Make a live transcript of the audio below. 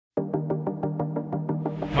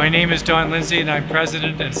My name is Don Lindsay and I'm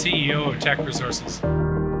President and CEO of Teck Resources.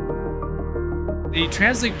 The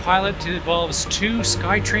TransLink pilot involves 2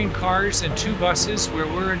 SkyTrain cars and 2 buses where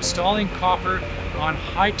we're installing copper on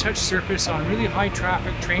high-touch surface on really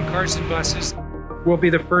high-traffic train cars and buses. We'll be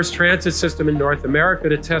the first transit system in North America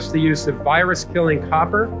to test the use of virus-killing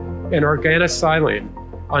copper and organosilane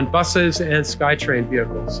on buses and SkyTrain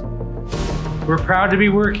vehicles. We're proud to be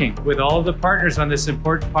working with all of the partners on this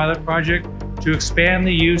important pilot project to expand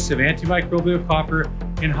the use of antimicrobial copper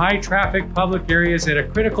in high-traffic public areas at a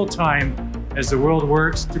critical time as the world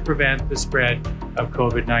works to prevent the spread of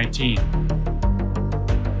COVID-19.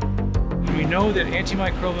 We know that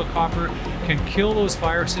antimicrobial copper can kill those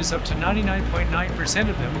viruses, up to 99.9%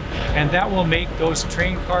 of them, and that will make those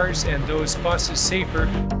train cars and those buses safer.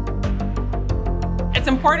 It's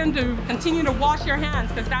important to continue to wash your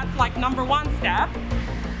hands because that's like #1 step.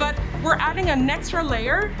 But we're adding an extra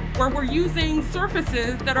layer where we're using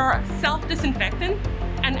surfaces that are self-disinfectant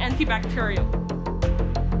and antibacterial.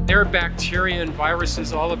 There are bacteria and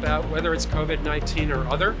viruses all about, whether it's COVID-19 or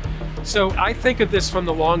other. So I think of this from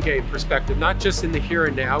the long game perspective, not just in the here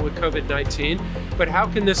and now with COVID-19, but how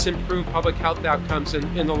can this improve public health outcomes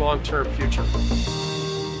in the long-term future?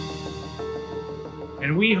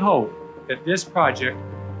 And we hope that this project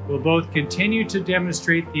will both continue to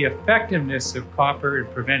demonstrate the effectiveness of copper in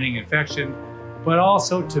preventing infection, but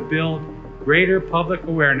also to build greater public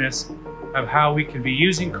awareness of how we can be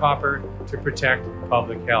using copper to protect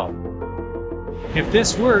public health. If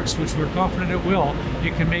this works, which we're confident it will,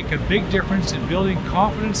 it can make a big difference in building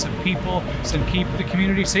confidence of people and keep the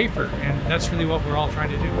community safer. And that's really what we're all trying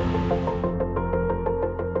to do.